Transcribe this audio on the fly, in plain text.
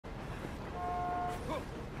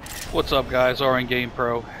What's up, guys? RN Game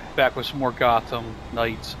Pro, back with some more Gotham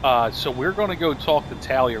Knights. So we're going to go talk to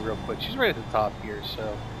Talia real quick. She's right at the top here,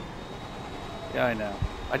 so... Yeah, I know.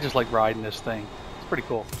 I just like riding this thing. It's pretty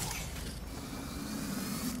cool.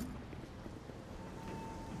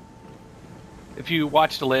 If you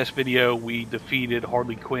watched the last video, we defeated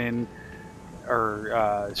Harley Quinn,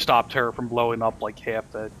 or stopped her from blowing up like half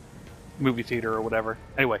the movie theater or whatever.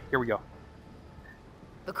 Anyway, here we go.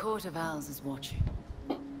 The Court of Owls is watching.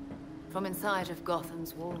 From inside of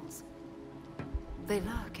Gotham's walls. They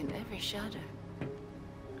lurk in every shadow.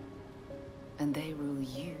 And they rule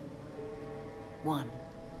you. One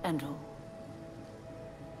and all.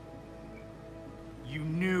 You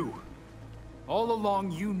knew. All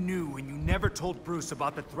along you knew, and you never told Bruce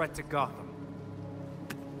about the threat to Gotham.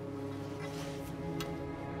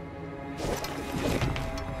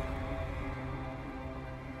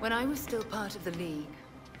 When I was still part of the League,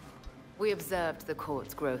 we observed the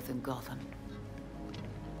court's growth in Gotham.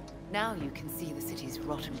 Now you can see the city's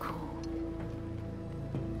rotten core.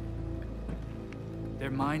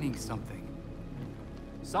 They're mining something.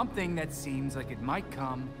 Something that seems like it might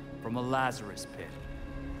come from a Lazarus pit.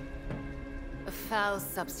 A foul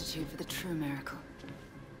substitute for the true miracle.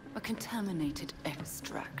 A contaminated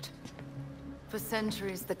extract. For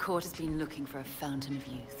centuries, the court has been looking for a fountain of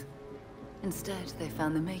youth. Instead, they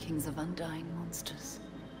found the makings of undying monsters.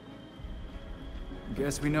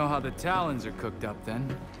 Guess we know how the Talons are cooked up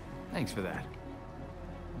then. Thanks for that.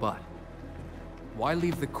 But, why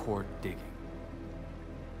leave the court digging?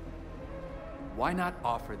 Why not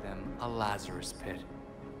offer them a Lazarus pit?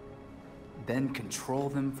 Then control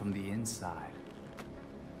them from the inside.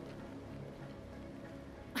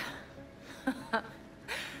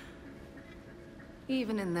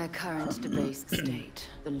 Even in their current debased state,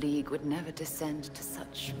 the League would never descend to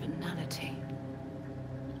such banality.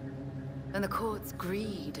 And the court's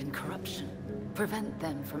greed and corruption prevent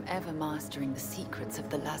them from ever mastering the secrets of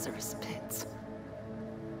the Lazarus pits.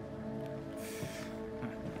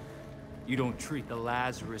 You don't treat the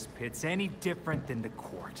Lazarus pits any different than the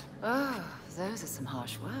court. Oh, those are some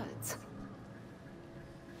harsh words.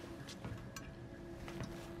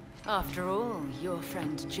 After all, your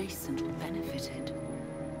friend Jason benefited.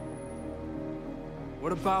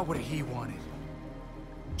 What about what he wanted?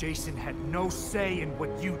 Jason had no say in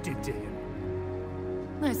what you did to him.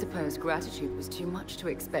 I suppose gratitude was too much to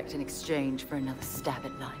expect in exchange for another stab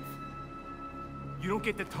at life. You don't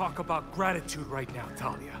get to talk about gratitude right now,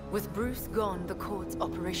 Talia. With Bruce gone, the court's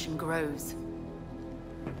operation grows.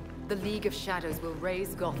 The League of Shadows will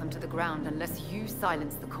raze Gotham to the ground unless you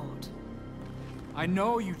silence the court. I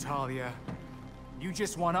know you, Talia. You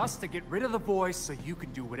just want us to get rid of the voice so you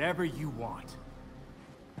can do whatever you want.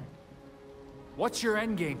 What's your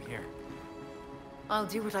endgame here? I'll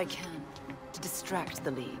do what I can to distract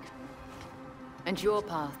the League. And your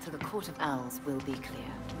path to the Court of Owls will be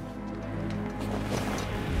clear.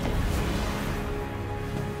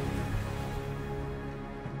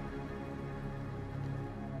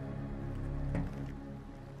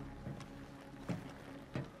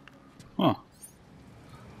 Huh.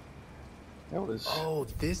 That was... Oh,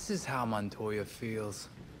 this is how Montoya feels.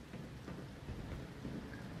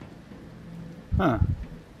 Huh.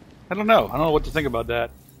 I don't know. I don't know what to think about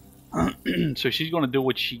that. So she's going to do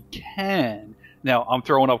what she can. Now, I'm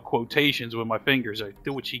throwing up quotations with my fingers. I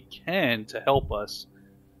do what she can to help us.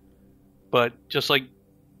 But just like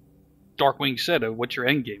Darkwing said, what's your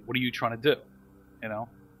end game? What are you trying to do? You know?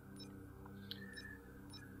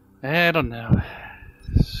 I don't know.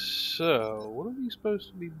 So, what are we supposed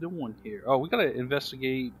to be doing here? Oh, we gotta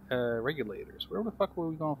investigate regulators. Where the fuck were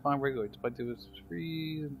we gonna find regulators? But it was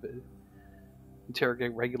free.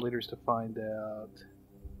 Interrogate regulators to find out.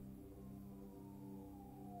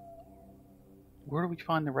 Where do we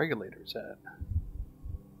find the regulators at?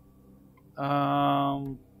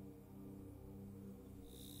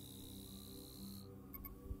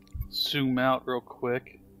 Zoom out real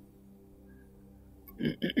quick.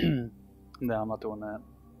 No, I'm not doing that.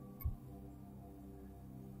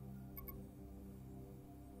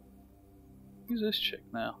 Who's this chick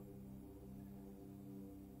now?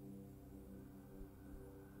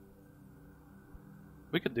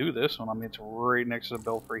 We could do this one. I mean, it's right next to the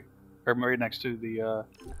Belfry, or right next to the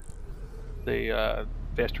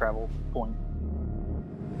fast travel point.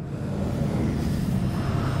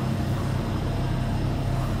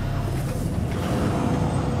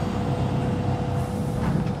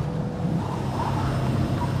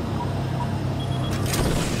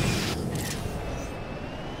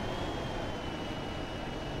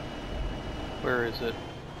 Where is it?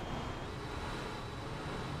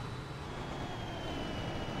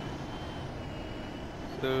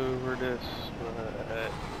 walked over this way.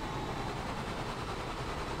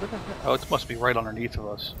 Where the heck? Oh, it must be right underneath of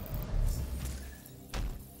us.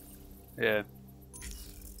 Yeah.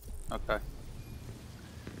 Okay.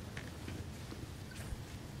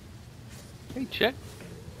 Hey, check.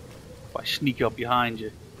 If I sneak up behind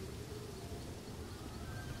you.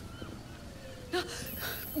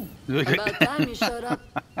 About time you showed up.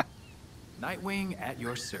 Nightwing at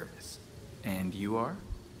your service. And you are?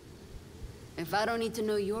 If I don't need to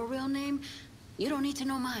know your real name, you don't need to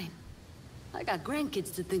know mine. I got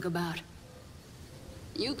grandkids to think about.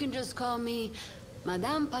 You can just call me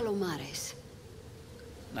Madame Palomares.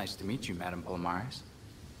 Nice to meet you, Madame Palomares.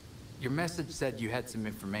 Your message said you had some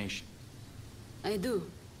information. I do.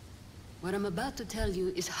 What I'm about to tell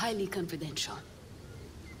you is highly confidential.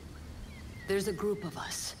 There's a group of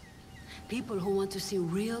us. People who want to see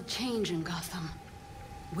real change in Gotham.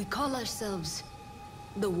 We call ourselves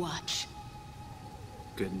the Watch.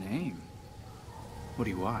 Good name. What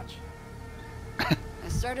do you watch? I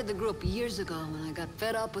started the group years ago when I got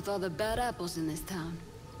fed up with all the bad apples in this town.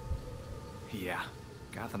 Yeah,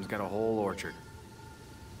 Gotham's got a whole orchard.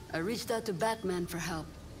 I reached out to Batman for help.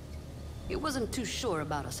 He wasn't too sure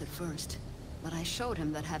about us at first, but I showed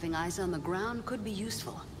him that having eyes on the ground could be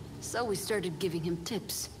useful. So we started giving him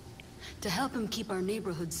tips to help him keep our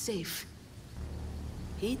neighborhood safe.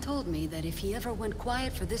 He told me that if he ever went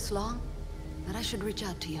quiet for this long, that I should reach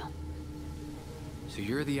out to you. So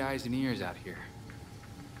you're the eyes and ears out here.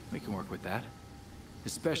 We can work with that.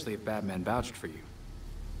 Especially if Batman vouched for you.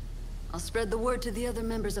 I'll spread the word to the other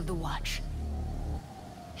members of the Watch.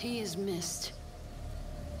 He is missed,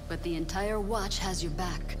 but the entire Watch has your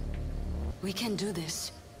back. We can do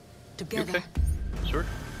this together. Okay. Sure.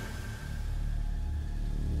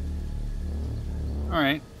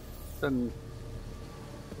 Alright. Then...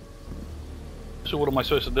 So what am I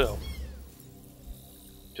supposed to do?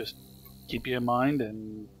 Just keep you in mind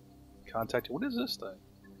and contact you. What is this thing?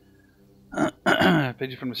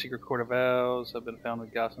 Pages from the secret court of owls have been found in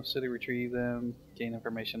Gotham City. Retrieve them. Gain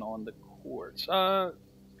information on the courts.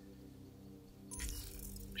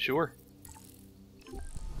 Sure.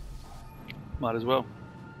 Might as well.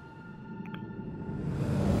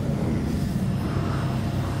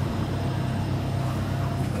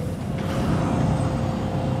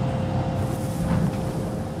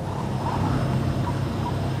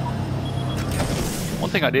 One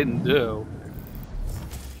thing I didn't do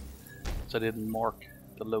is I didn't mark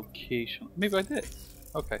the location. Maybe I did.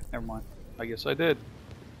 Okay, never mind. I guess I did.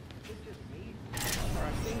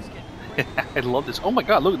 I love this. Oh my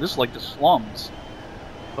god, look, this is like the slums.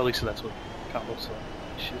 Well, at least that's what it kind of looks like.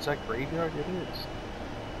 Shit, is that graveyard? It is.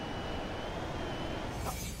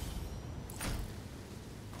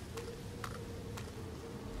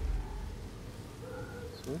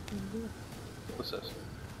 So what can we do? What's this?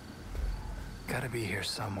 Gotta be here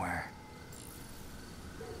somewhere.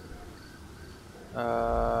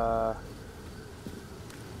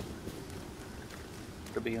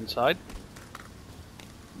 Could be inside.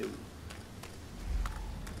 No.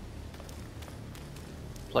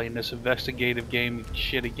 Playing this investigative game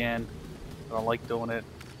shit again. I don't like doing it.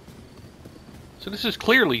 So this is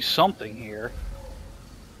clearly something here.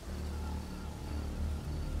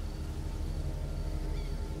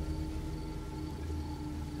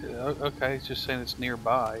 Okay, it's just saying it's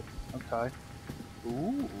nearby. Okay.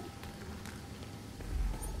 Ooh.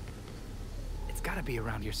 It's gotta be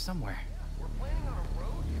around here somewhere. We're planning on a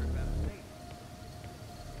road trip out of state.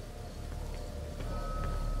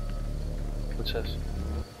 What's this?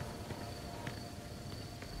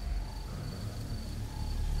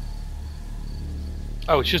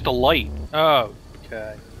 Oh, it's just a light. Oh,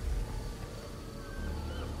 okay.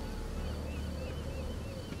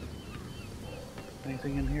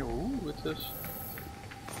 Anything in here? Ooh, what's this?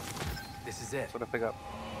 This is it. What did I pick up?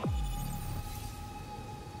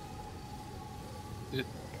 Is it?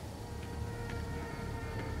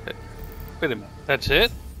 Wait a minute. That's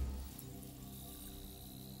it?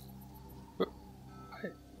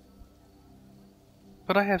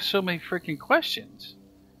 But I have so many freaking questions.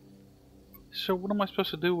 So what am I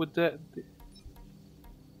supposed to do with that?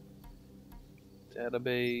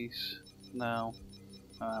 Database? No.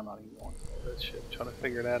 I'm not even going through that shit. Trying to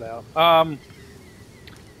figure that out.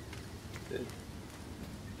 Did you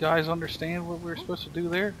guys understand what we were supposed to do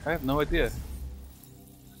there? I have no idea.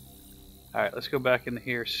 Alright, let's go back in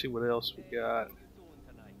here, see what else we got.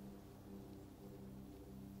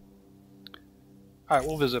 Alright,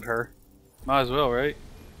 we'll visit her. Might as well, right?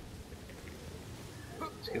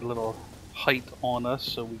 Let's get a little height on us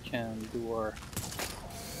so we can do our...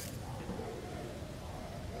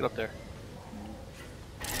 Get up there.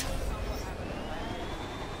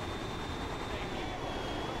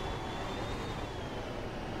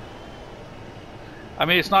 I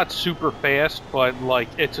mean, it's not super fast, but like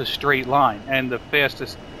it's a straight line, and the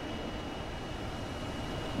fastest.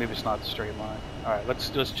 Maybe it's not a straight line. All right, let's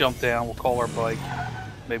just jump down. We'll call our bike.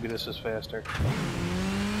 Maybe this is faster.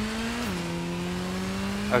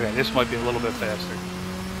 Okay, this might be a little bit faster.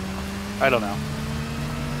 I don't know.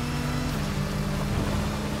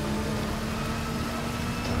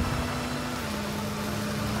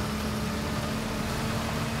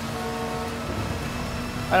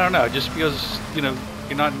 I don't know, just because, you know,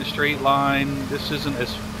 you're not in a straight line, this isn't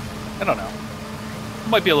as, I don't know. It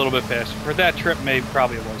might be a little bit faster. For that trip, maybe,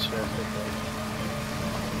 probably it was faster.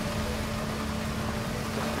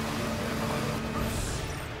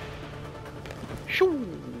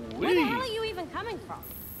 Where the hell are you even coming from?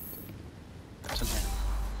 What's in here?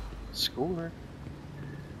 Schooler.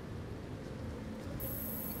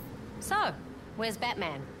 So, where's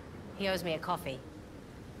Batman? He owes me a coffee.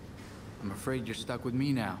 I'm afraid you're stuck with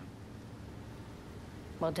me now.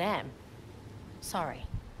 Well, damn. Sorry.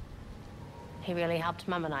 He really helped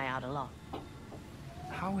Mum and I out a lot.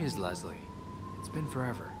 How is Leslie? It's been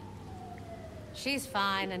forever. She's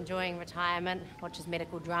fine, enjoying retirement, watches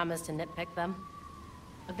medical dramas to nitpick them.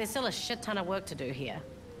 But there's still a shit ton of work to do here.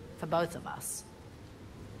 For both of us.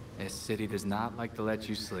 This city does not like to let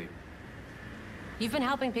you sleep. You've been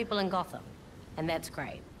helping people in Gotham, and that's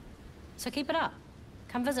great. So keep it up.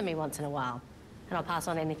 Come visit me once in a while, and I'll pass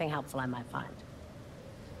on anything helpful I might find.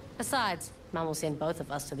 Besides, Mum will send both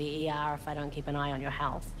of us to the ER if I don't keep an eye on your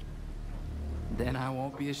health. Then I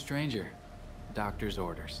won't be a stranger. Doctor's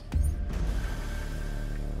orders.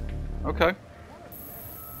 Okay.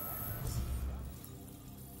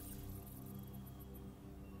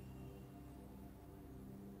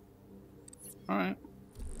 Alright.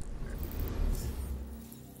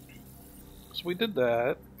 So we did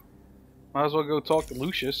that. Might as well go talk to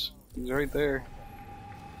Lucius. He's right there.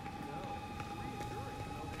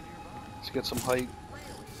 Let's get some height.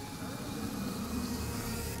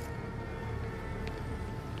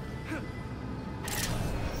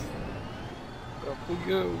 Up we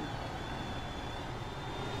go.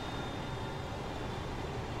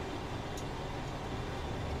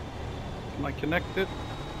 Can I connect it?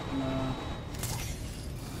 No.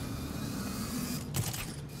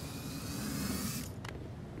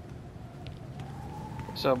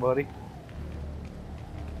 What's up, buddy?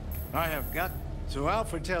 I have got... So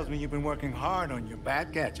Alfred tells me you've been working hard on your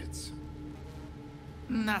bat gadgets.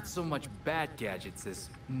 Not so much bad gadgets as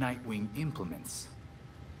Nightwing implements.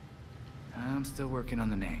 I'm still working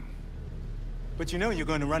on the name. But you know you're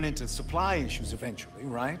going to run into supply issues eventually,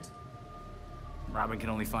 right? Robin can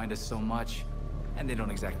only find us so much, and they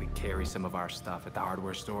don't exactly carry some of our stuff at the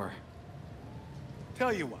hardware store.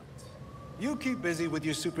 Tell you what, you keep busy with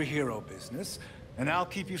your superhero business, and I'll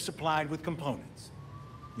keep you supplied with components.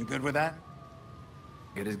 You good with that?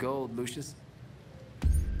 Good as gold, Lucius.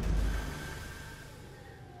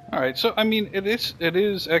 Alright, so I mean it is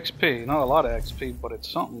XP. Not a lot of XP, but it's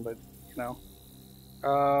something, but you know.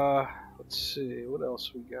 Let's see, what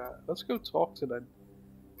else we got? Let's go talk to the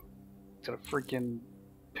freaking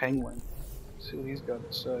penguin. See what he's got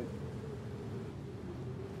to say.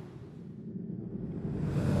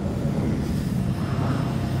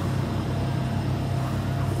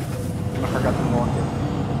 I forgot to mark it.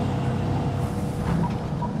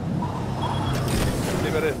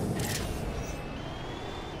 Maybe I did.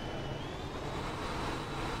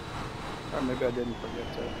 Or maybe I didn't forget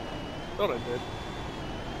to. Thought I did.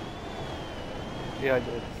 Yeah, I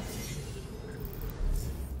did.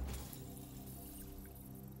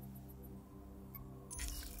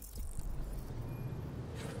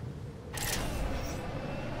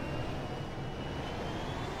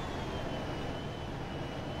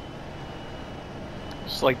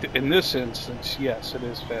 It's like in this instance, yes, it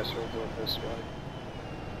is faster to do it this way.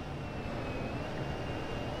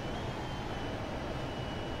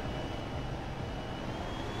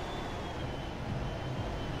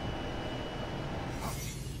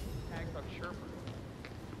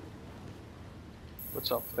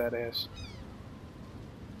 What's up, fat ass?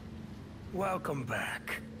 Welcome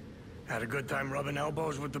back. Had a good time rubbing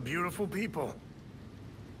elbows with the beautiful people.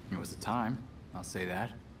 It was a time, I'll say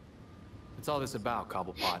that. What's all this about,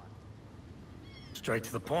 Cobblepot? Straight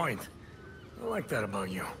to the point. I like that about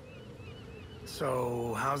you.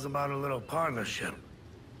 So, how's about a little partnership?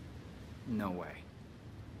 No way.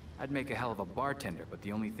 I'd make a hell of a bartender, but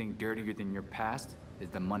the only thing dirtier than your past is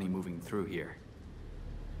the money moving through here.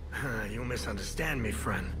 You misunderstand me,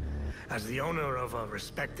 friend. As the owner of a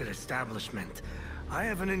respected establishment, I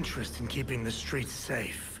have an interest in keeping the streets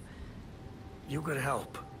safe. You could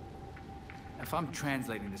help. If I'm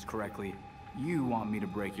translating this correctly, you want me to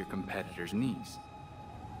break your competitors' knees.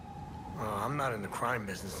 I'm not in the crime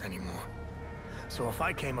business anymore. So if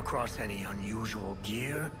I came across any unusual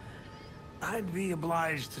gear, I'd be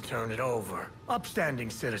obliged to turn it over. Upstanding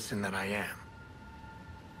citizen that I am.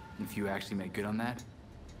 If you actually make good on that,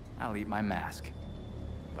 I'll eat my mask.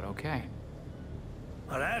 But okay.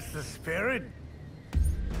 Well, that's the spirit.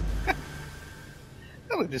 I'd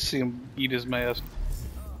like to see him eat his mask.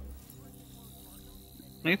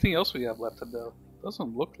 Anything else we have left to do?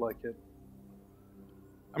 Doesn't look like it.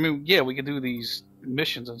 I mean, yeah, we could do these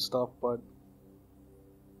missions and stuff, but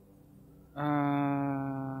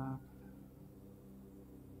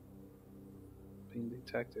being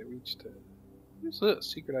detected, reached it. What's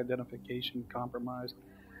this? Secret identification compromised.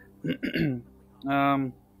 I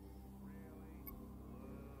don't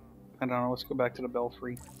know. Let's go back to the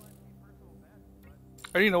belfry.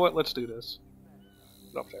 Or you know what? Let's do this.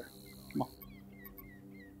 Get up there. Come on.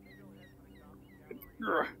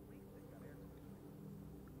 Urgh.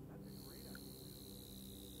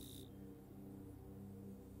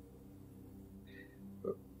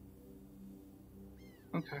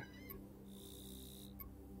 Okay.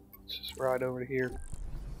 Let's just ride over to here.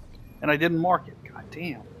 And I didn't mark it. God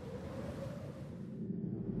damn.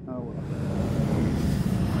 Oh well.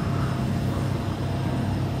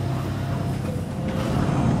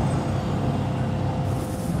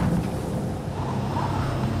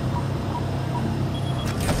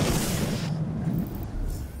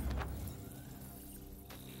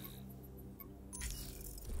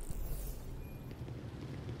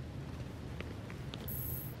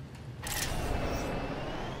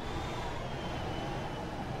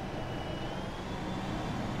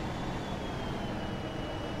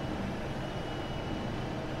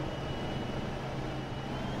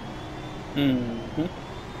 Mm-hmm.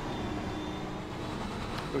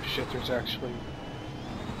 Oh shit, there's actually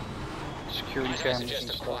security cameras and suggest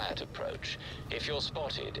a stuff. quiet approach. If you're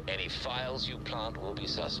spotted, any files you plant will be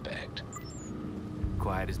suspect.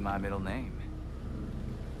 Quiet is my middle name.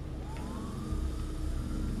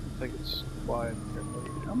 I think it's quiet.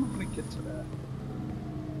 How am I gonna get to that?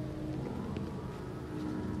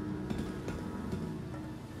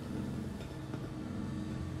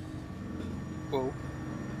 Whoa.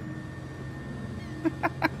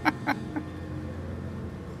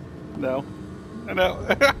 No. No.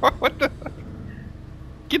 What the fuck?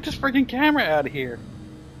 Get this freaking camera out of here.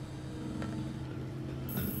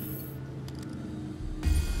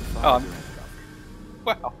 Oh.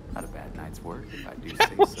 Wow. Not a bad night's work, if I do say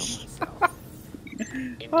so myself.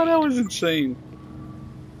 Oh, that was insane.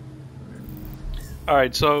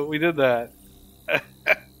 Alright, so we did that.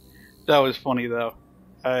 That was funny, though.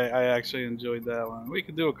 I actually enjoyed that one. We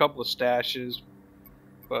could do a couple of stashes,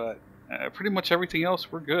 but pretty much everything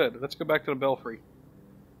else, we're good. Let's go back to the belfry.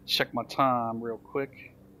 Check my time real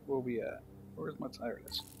quick. Where we at? Where's my time? There it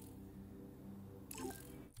is.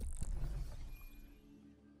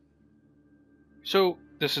 So,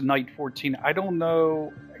 this is night 14. I don't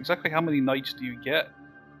know exactly how many nights do you get.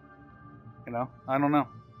 You know, I don't know.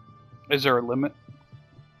 Is there a limit?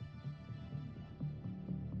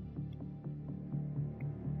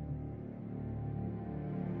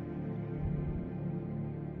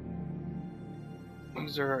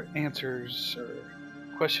 These are answers or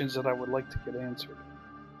questions that I would like to get answered.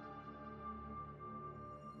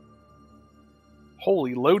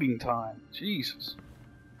 Holy loading time. Jesus.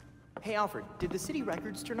 Hey Alfred, did the city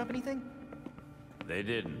records turn up anything? They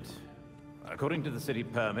didn't. According to the city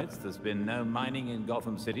permits, there's been no mining in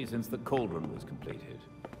Gotham City since the cauldron was completed.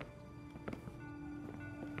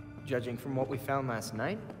 Judging from what we found last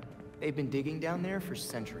night, they've been digging down there for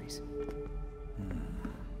centuries.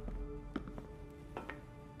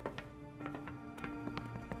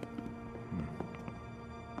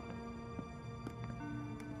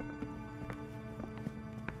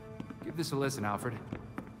 Give this a listen, Alfred.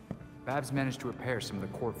 Babs managed to repair some of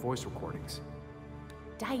the court voice recordings.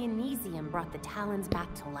 Dionysium brought the Talons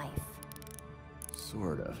back to life.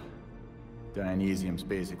 Sort of. Dionysium's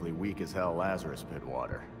basically weak as hell Lazarus pit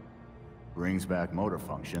water. Brings back motor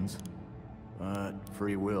functions, but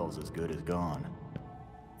free will's as good as gone.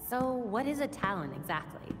 So what is a Talon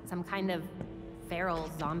exactly? Some kind of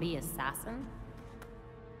feral zombie assassin?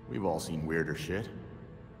 We've all seen weirder shit.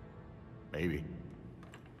 Maybe.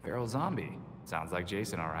 Feral zombie. Sounds like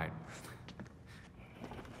Jason, all right.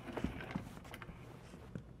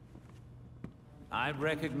 I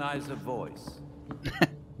recognize a voice.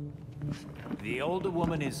 The older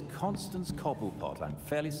woman is Constance Cobblepot, I'm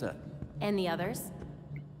fairly certain. And the others?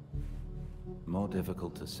 More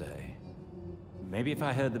difficult to say. Maybe if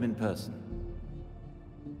I heard them in person.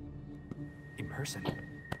 In person?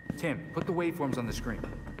 Tim, put the waveforms on the screen.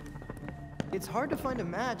 It's hard to find a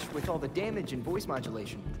match with all the damage and voice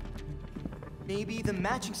modulation. Maybe the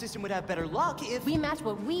matching system would have better luck if... We match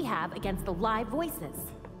what we have against the live voices.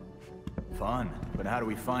 Fun, but how do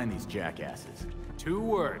we find these jackasses? 2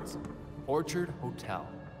 words. Orchard Hotel.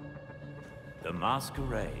 The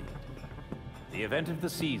Masquerade. The event of the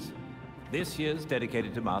season. This year's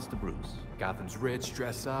dedicated to Master Bruce. Gotham's rich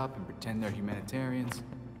dress up and pretend they're humanitarians.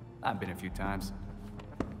 I've been a few times.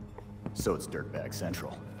 So it's Dirtbag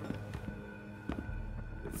Central.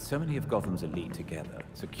 With so many of Gotham's elite together,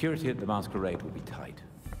 security at the Masquerade will be tight.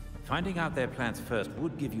 Finding out their plans first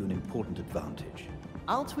would give you an important advantage.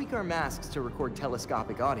 I'll tweak our masks to record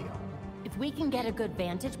telescopic audio. If we can get a good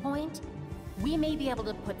vantage point, we may be able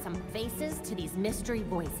to put some faces to these mystery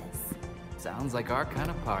voices. Sounds like our kind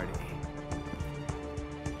of party.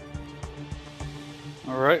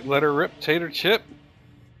 Alright, let her rip, Tater Chip.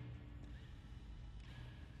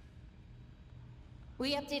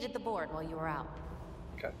 We updated the board while you were out.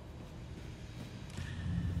 Okay.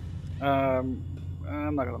 I'm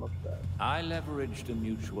not gonna look at that. I leveraged a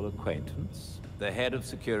mutual acquaintance, the head of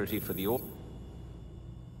security for the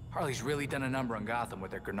Harley's really done a number on Gotham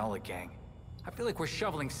with their granola gang. I feel like we're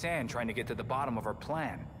shoveling sand trying to get to the bottom of our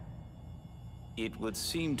plan. It would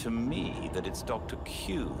seem to me that it's Dr.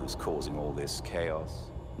 Q who's causing all this chaos,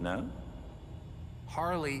 no?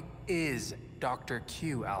 Harley is Dr.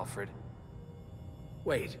 Q, Alfred.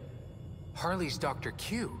 Wait, Harley's Dr.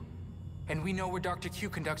 Q, and we know where Dr. Q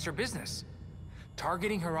conducts her business.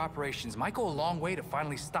 Targeting her operations might go a long way to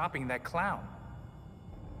finally stopping that clown.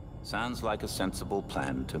 Sounds like a sensible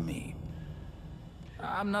plan to me.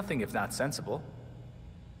 I'm nothing if not sensible.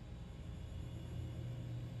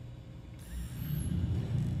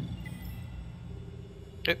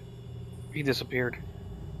 He disappeared.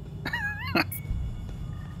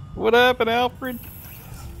 What happened, Alfred?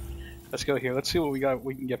 Let's go here. Let's see what we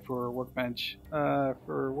can get for a workbench.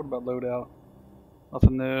 For what about loadout?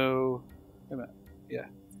 Nothing new. Wait a minute. Yeah.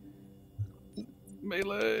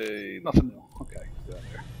 Melee. Nothing new. Okay. Go out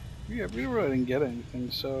there. Yeah, we really didn't get anything.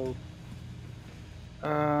 So.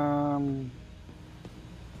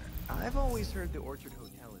 I've always heard the Orchard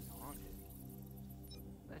Hotel is haunted.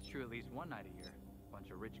 That's true at least one night a year. Bunch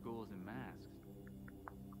of rich ghouls in masks.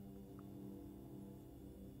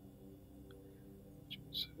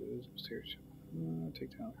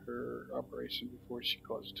 Take down her operation before she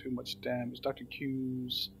causes too much damage. Dr.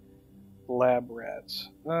 Q's lab rats.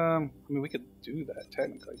 I mean, we could do that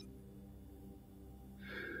technically.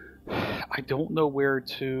 I don't know where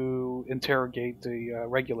to interrogate the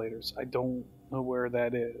regulators. I don't know where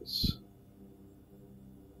that is.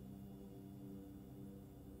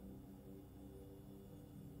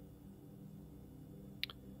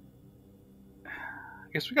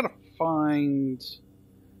 I guess we gotta find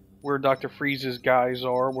where Dr. Freeze's guys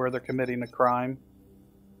are, where they're committing a crime.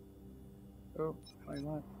 Oh, why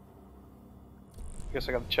not? I guess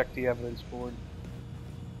I gotta check the evidence board.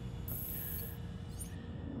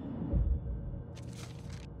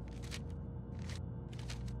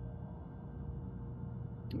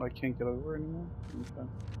 I can't get over anymore? Okay.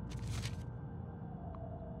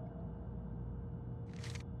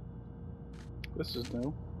 This is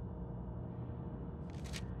new.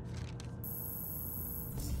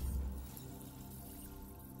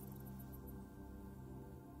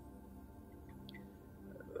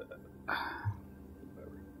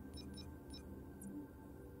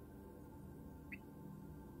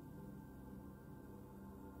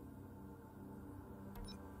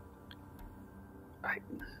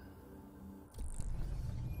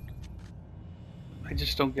 I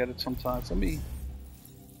just don't get it sometimes. Let me...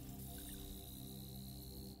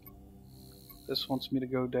 This wants me to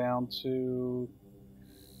go down to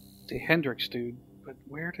the Hendrix dude, but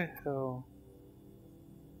where the hell...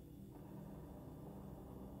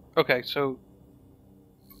 Okay, so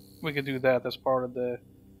we could do that. That's part of the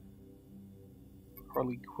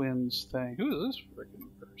Harley Quinn's thing. Who is this freaking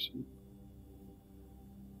person?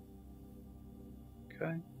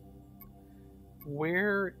 Okay.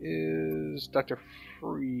 Where is Dr.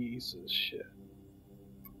 Freeze's shit?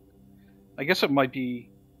 I guess it might be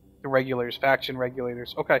the regulators, faction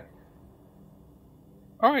regulators. Okay.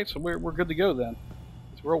 Alright, so we're good to go then.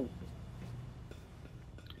 Let's roll.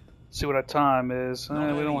 See what our time is. We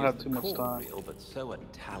don't have too much time. Real, but so are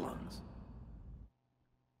Talons.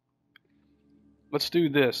 Let's do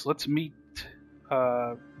this. Let's meet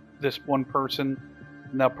this one person,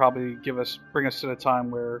 and they'll probably bring us to the time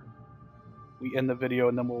where we end the video,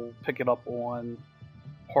 and then we'll pick it up on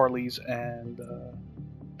Harley's and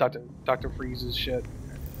Dr. Freeze's shit.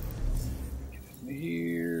 Get in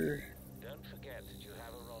here. Don't forget that you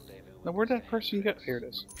have a rendezvous. Now, where'd that person go? Here it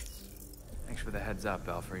is. Thanks for the heads up,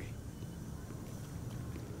 Belfry.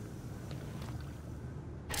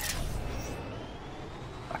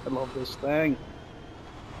 I love this thing.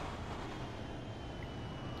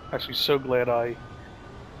 Actually, so glad I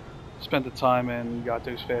spent the time and got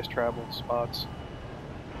those fast travel spots.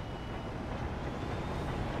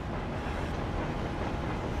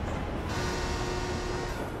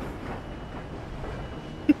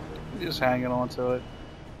 Just hanging on to it.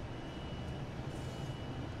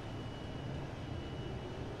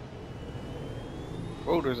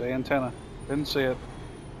 Oh, there's an antenna. Didn't see it.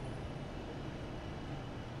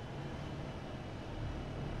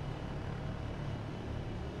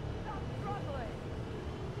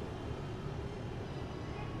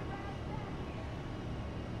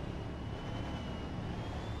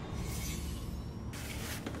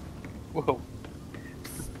 Whoa.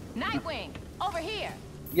 Nightwing, over here.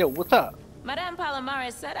 Yo, what's up? Madame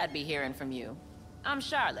Palomares said I'd be hearing from you. I'm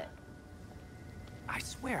Charlotte. I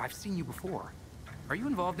swear I've seen you before. Are you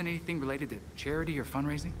involved in anything related to charity or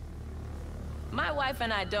fundraising? My wife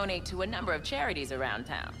and I donate to a number of charities around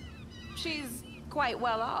town. She's quite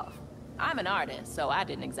well off. I'm an artist, so I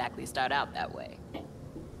didn't exactly start out that way.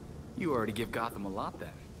 You already give Gotham a lot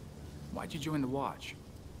then. Why'd you join the Watch?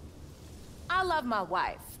 I love my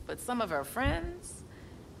wife, but some of her friends,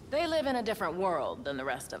 they live in a different world than the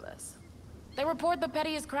rest of us. They report the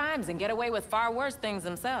pettiest crimes and get away with far worse things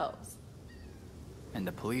themselves. And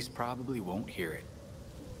the police probably won't hear it.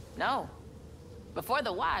 No. Before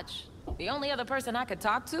the Watch, the only other person I could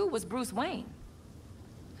talk to was Bruce Wayne.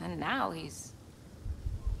 And now he's...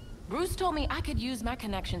 Bruce told me I could use my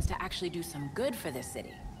connections to actually do some good for this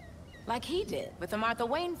city. Like he did with the Martha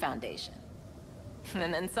Wayne Foundation.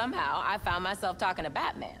 And then somehow I found myself talking to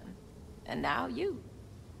Batman. And now you.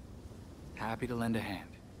 Happy to lend a hand.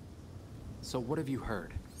 So what have you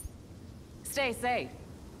heard? Stay safe.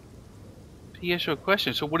 He asked you a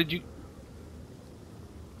question, so what did you...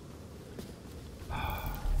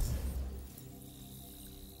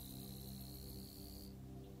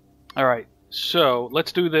 Alright, so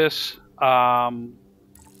let's do this.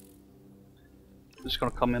 Just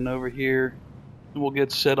gonna come in over here and we'll get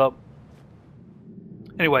set up.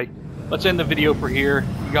 Anyway, let's end the video for here.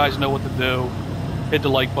 You guys know what to do. Hit the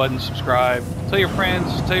like button, subscribe, tell your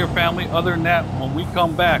friends, tell your family. Other than that, when we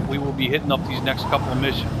come back, we will be hitting up these next couple of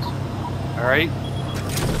missions. Alright?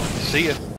 See ya.